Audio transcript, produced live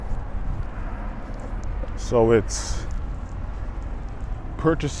So it's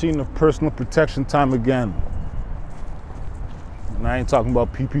purchasing of personal protection time again. And I ain't talking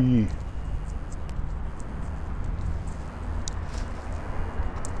about PPE.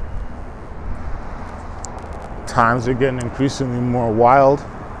 Times are getting increasingly more wild.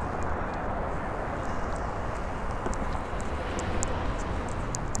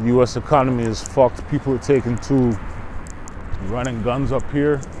 The US economy is fucked. People are taking to running guns up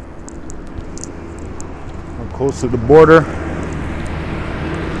here. We're close to the border.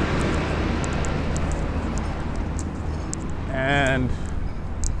 And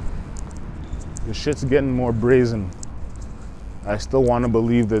the shit's getting more brazen. I still want to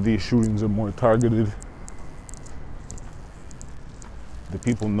believe that these shootings are more targeted. The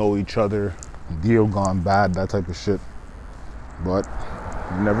people know each other, deal gone bad, that type of shit. But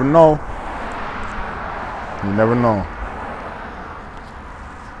you never know. You never know.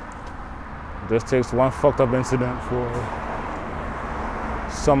 It just takes one fucked up incident for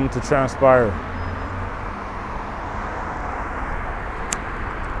something to transpire.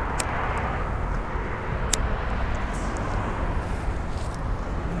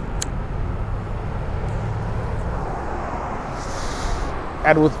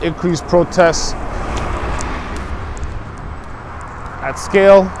 And with increased protests at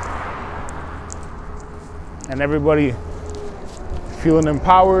scale and everybody feeling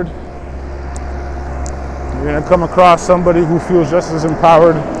empowered, you're gonna come across somebody who feels just as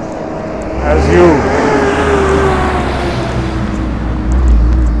empowered as you.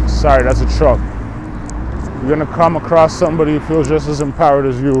 Sorry, that's a truck. You're gonna come across somebody who feels just as empowered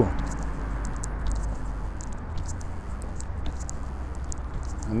as you.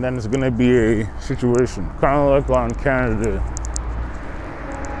 And then it's gonna be a situation, kind of like on Canada Day.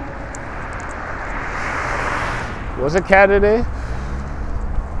 Was it Canada Day?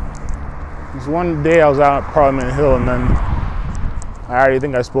 It was one day I was out at Parliament Hill, and then I already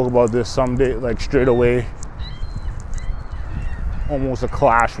think I spoke about this someday, like straight away. Almost a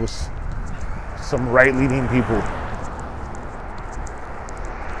clash with some right-leaning people.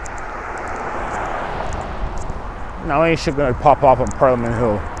 Now ain't shit gonna pop off on Parliament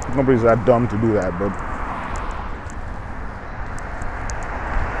Hill. Nobody's that dumb to do that, but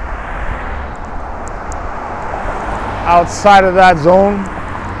outside of that zone,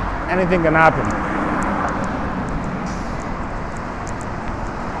 anything can happen.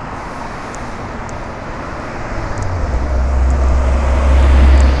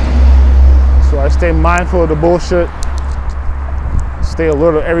 So I stay mindful of the bullshit, stay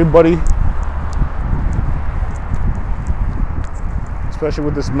alert of everybody. Especially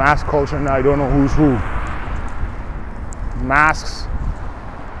with this mask culture now, you don't know who's who. Masks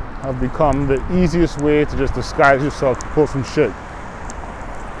have become the easiest way to just disguise yourself, to pull some shit.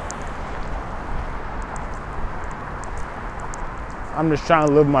 I'm just trying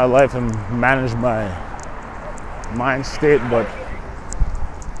to live my life and manage my mind state, but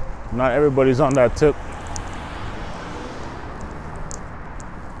not everybody's on that tip.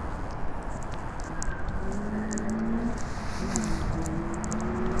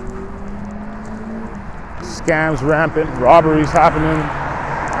 Scams rampant, robberies happening,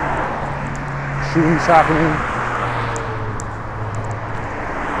 shootings happening.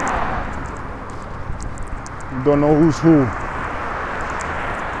 You don't know who's who.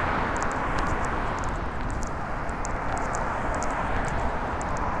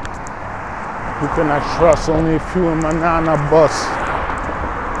 Who can I trust? Only a few in my nana bus.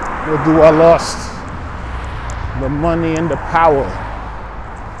 What do I lost? The money and the power.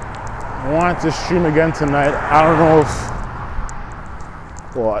 I wanted to stream again tonight. I don't know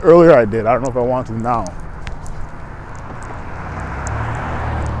if, well, earlier I did. I don't know if I want to now.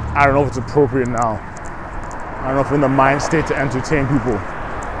 I don't know if it's appropriate now. I don't know if I'm in the mind state to entertain people.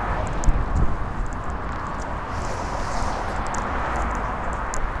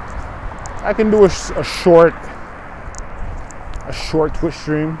 I can do a short Twitch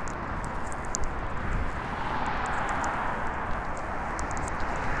stream.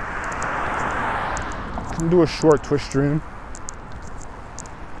 Do a short Twitch stream.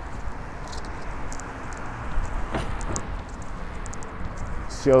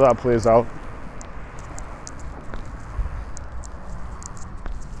 See how that plays out.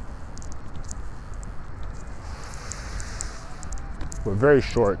 But very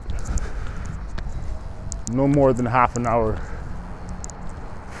short. No more than half an hour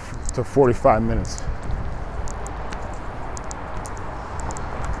to 45 minutes.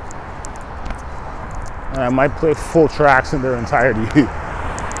 And I might play full tracks in their entirety.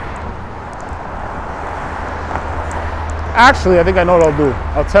 Actually, I think I know what I'll do.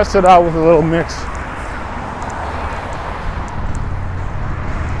 I'll test it out with a little mix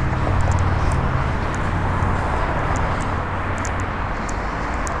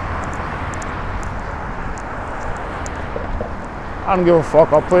I don't give a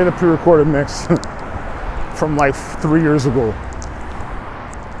fuck. I'll play the pre-recorded mix from like 3 years ago.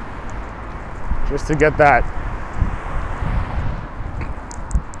 Just to get that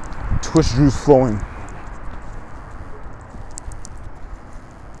twist juice flowing.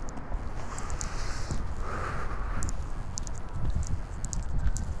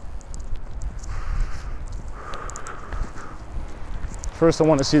 First, I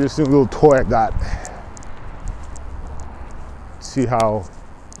want to see this new little toy I got. See how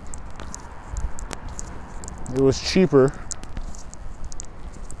it was cheaper,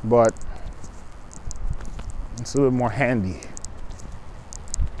 but it's a little more handy.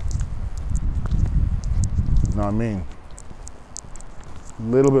 You know what I mean? A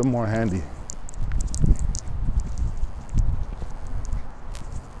little bit more handy.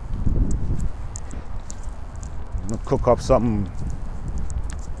 I'm gonna cook up something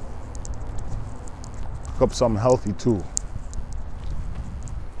healthy too.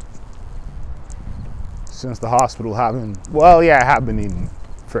 Since the hospital I have been eating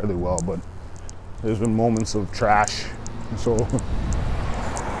fairly well, but there's been moments of trash. So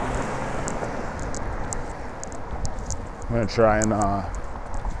I'm gonna try and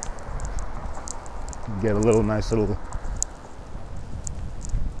get a nice little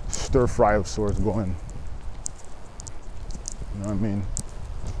stir fry of sorts going. You know what I mean?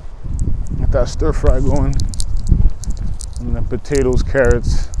 Get that stir fry going, and then potatoes,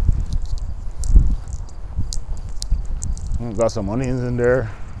 carrots. Got some onions in there.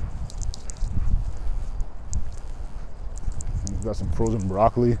 Got some frozen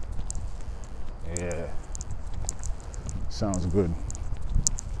broccoli. Yeah, sounds good.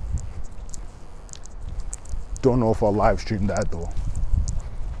 Don't know if I'll live stream that though.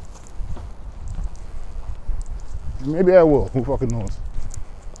 Maybe I will. Who fucking knows?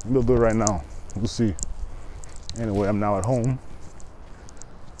 Maybe I'll do it right now. We'll see. Anyway, I'm now at home.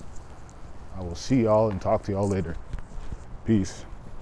 I will see y'all and talk to y'all later. Peace.